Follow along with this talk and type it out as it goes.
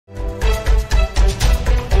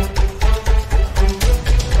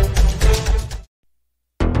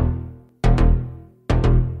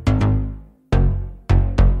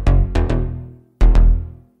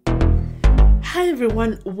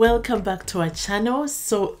everyone, welcome back to our channel.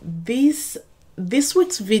 So this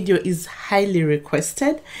week's video is highly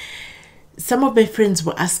requested. Some of my friends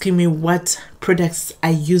were asking me what products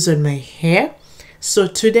I use on my hair, so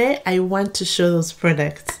today I want to show those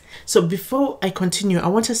products. So before I continue, I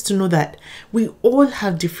want us to know that we all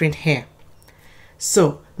have different hair.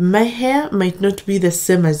 So my hair might not be the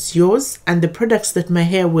same as yours, and the products that my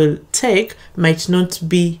hair will take might not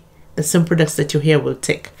be the same products that your hair will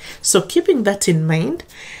take. So keeping that in mind,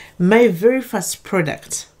 my very first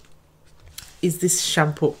product is this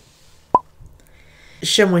shampoo,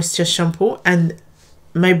 Shea Moisture shampoo, and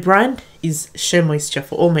my brand is Shea Moisture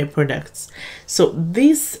for all my products. So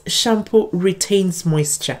this shampoo retains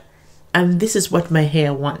moisture, and this is what my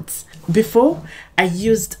hair wants. Before, I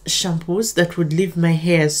used shampoos that would leave my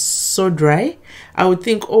hair so dry. I would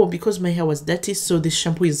think, oh, because my hair was dirty, so this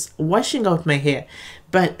shampoo is washing out my hair.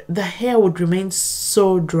 But the hair would remain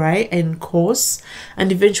so dry and coarse,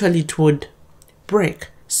 and eventually it would break.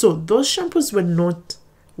 So those shampoos were not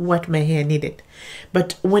what my hair needed.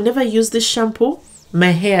 But whenever I use this shampoo,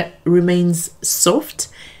 my hair remains soft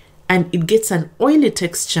and it gets an oily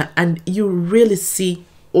texture, and you really see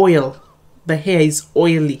oil. The hair is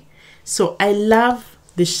oily. So I love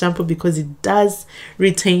this shampoo because it does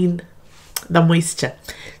retain the moisture.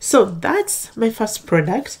 So that's my first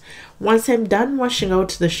product. Once I'm done washing out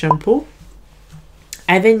the shampoo,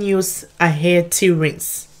 I then use a hair tea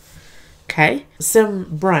rinse. Okay,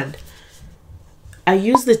 same brand. I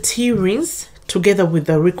use the tea rinse together with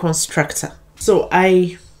the reconstructor. So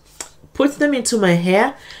I put them into my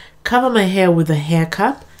hair, cover my hair with a hair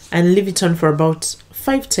cap, and leave it on for about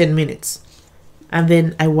 5-10 minutes. And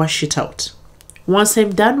then I wash it out. Once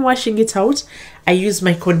I'm done washing it out, I use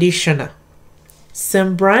my conditioner.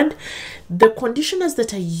 Same brand. The conditioners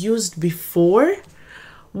that I used before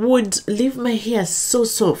would leave my hair so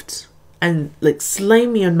soft and like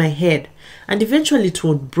slimy on my head, and eventually it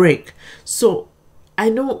would break. So I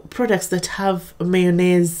know products that have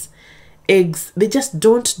mayonnaise, eggs, they just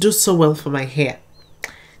don't do so well for my hair.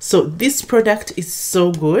 So this product is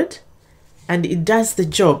so good, and it does the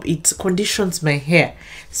job. It conditions my hair,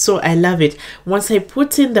 so I love it. Once I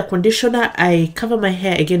put in the conditioner, I cover my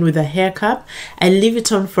hair again with a hair cap. I leave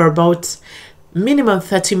it on for about minimum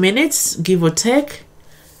 30 minutes, give or take,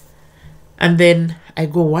 and then I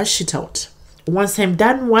go wash it out. Once I'm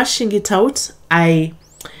done washing it out, I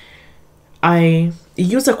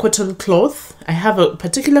use a cotton cloth. I have a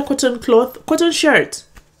particular cotton shirt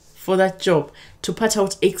for that job, to pat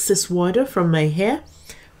out excess water from my hair.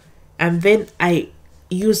 And then I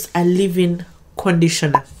use a leave-in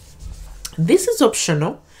conditioner. This is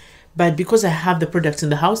optional, but because I have the product in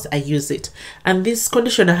the house, I use it. And this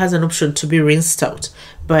conditioner has an option to be rinsed out,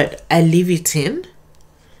 but I leave it in.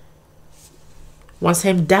 Once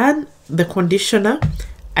I'm done the conditioner,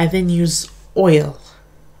 I then use oil.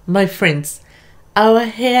 My friends, our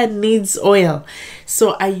hair needs oil.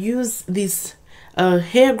 So I use this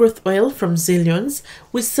hair growth oil from Zillions.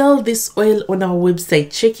 We sell this oil on our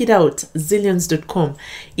website. Check it out, zillions.com.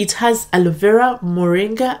 It has aloe vera,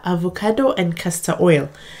 moringa, avocado, and castor oil.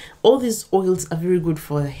 All these oils are very good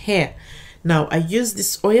for the hair. Now I use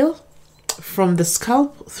this oil from the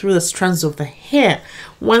scalp through the strands of the hair.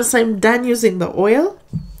 Once I'm done using the oil,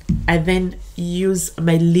 I then use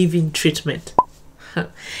my leave-in treatment.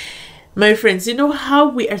 My friends, you know how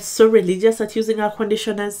we are so religious at using our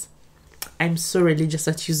conditioners? I'm so religious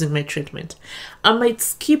at using my treatment. I might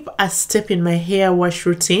skip a step in my hair wash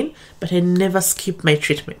routine, but I never skip my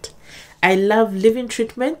treatment. I love leave-in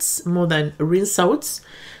treatments more than rinse outs,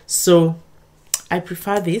 so I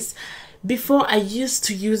prefer this. Before, I used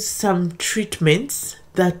to use some treatments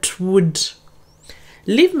that would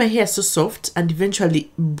leave my hair so soft and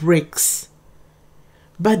eventually breaks.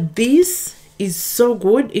 But this is so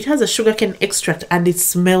good. It has a sugarcane extract and it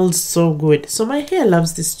smells so good. So my hair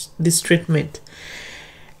loves this treatment.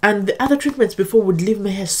 And the other treatments before would leave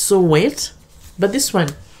my hair so wet, but this one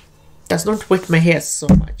does not wet my hair so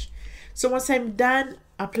much. So once I'm done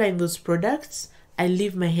applying those products, I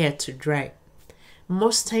leave my hair to dry.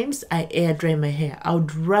 Most times I air dry my hair. I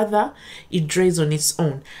would rather it dries on its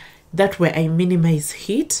own. That way I minimize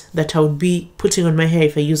heat that I would be putting on my hair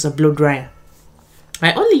if I use a blow dryer.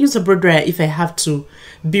 I only use a blow dryer if I have to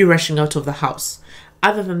be rushing out of the house.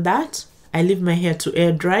 Other than that, I leave my hair to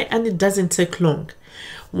air dry, and it doesn't take long.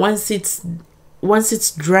 Once it's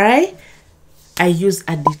dry, I use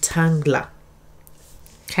a detangler.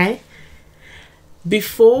 Okay?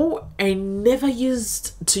 Before, I never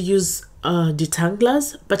used to use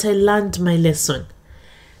detanglers, but I learned my lesson.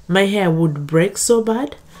 My hair would break so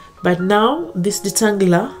bad, but now this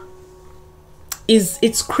detangler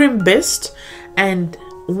it's cream based, and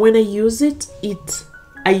when I use it,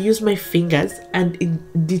 I use my fingers and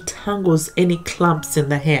it detangles any clumps in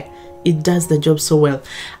the hair. It does the job so well.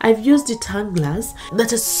 I've used detanglers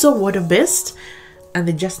that are so water-based and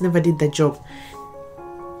they just never did the job.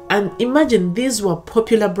 And imagine these were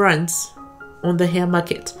popular brands on the hair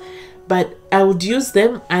market, but I would use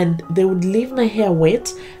them and they would leave my hair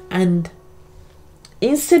wet, and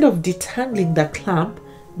instead of detangling the clump,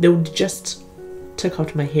 they would just take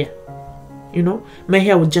out my hair. You know, my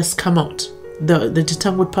hair would just come out. The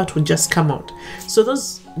detangled part would just come out. So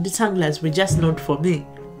those detanglers were just not for me.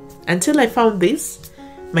 Until I found this,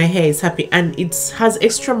 my hair is happy, and it has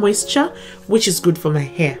extra moisture, which is good for my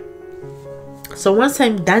hair. So once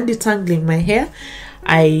I'm done detangling my hair,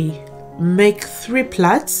 I make 3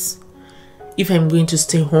 plaits if I'm going to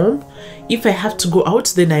stay home. If I have to go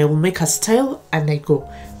out, then I will make a style and I go.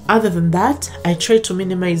 Other than that, I try to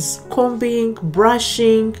minimize combing,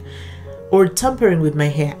 brushing, or tampering with my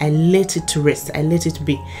hair. I let it to rest. I let it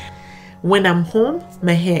be. When I'm home,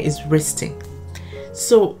 my hair is resting.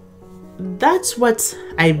 So that's what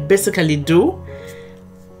I basically do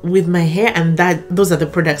with my hair, and those are the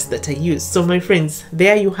products that I use. So my friends,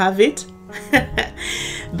 there you have it.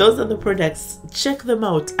 Those are the products. Check them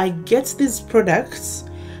out. I get these products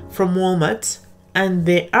from Walmart, and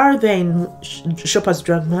they are there in Shoppers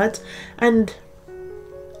Drug Mart, and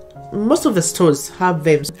most of the stores have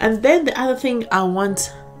them. And then the other thing I want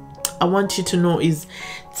you to know is,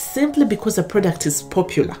 simply because a product is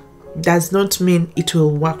popular does not mean it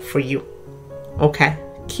will work for you. Okay,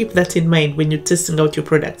 keep that in mind when you're testing out your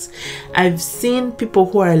products. I've seen people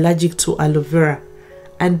who are allergic to aloe vera,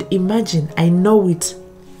 and imagine, I know it,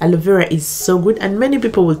 aloe vera is so good, and many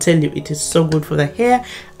people will tell you it is so good for the hair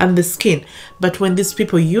and the skin, but when these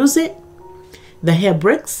people use it, the hair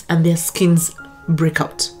breaks and their skins break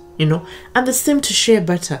out, you know. And the same to shea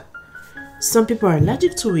butter. Some people are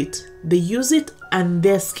allergic to it, they use it and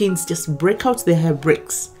their skins just break out, their hair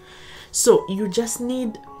breaks. So you just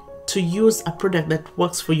need to use a product that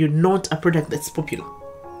works for you, not a product that's popular.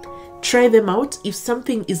 Try them out. If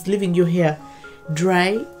something is leaving your hair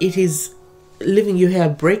dry, it is leaving your hair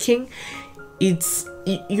breaking, you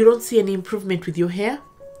don't see any improvement with your hair,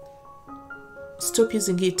 stop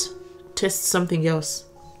using it. Test something else.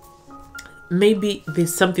 Maybe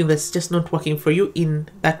there's something that's just not working for you in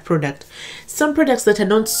that product. Some products that are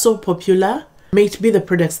not so popular may be the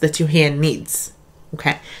products that your hair needs.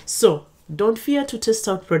 Okay, so don't fear to test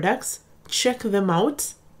out products. Check them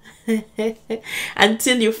out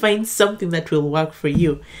until you find something that will work for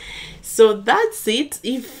you. So that's it.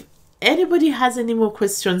 If anybody has any more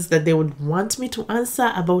questions that they would want me to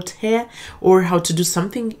answer about hair or how to do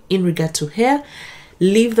something in regard to hair,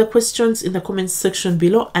 leave the questions in the comments section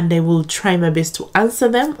below and I will try my best to answer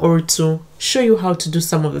them or to show you how to do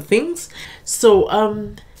some of the things.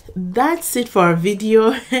 So that's it for our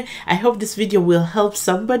video. I hope this video will help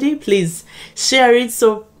somebody. Please share it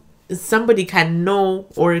so somebody can know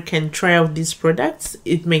or can try out these products.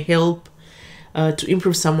 It may help to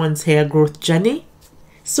improve someone's hair growth journey.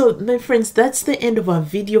 So my friends, that's the end of our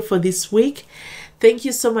video for this week. Thank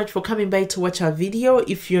you so much for coming by to watch our video.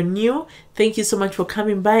 If you're new, thank you so much for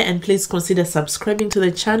coming by, and please consider subscribing to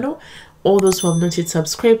the channel. All those who have not yet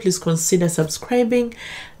subscribed, please consider subscribing.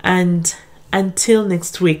 And until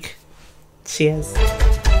next week, cheers.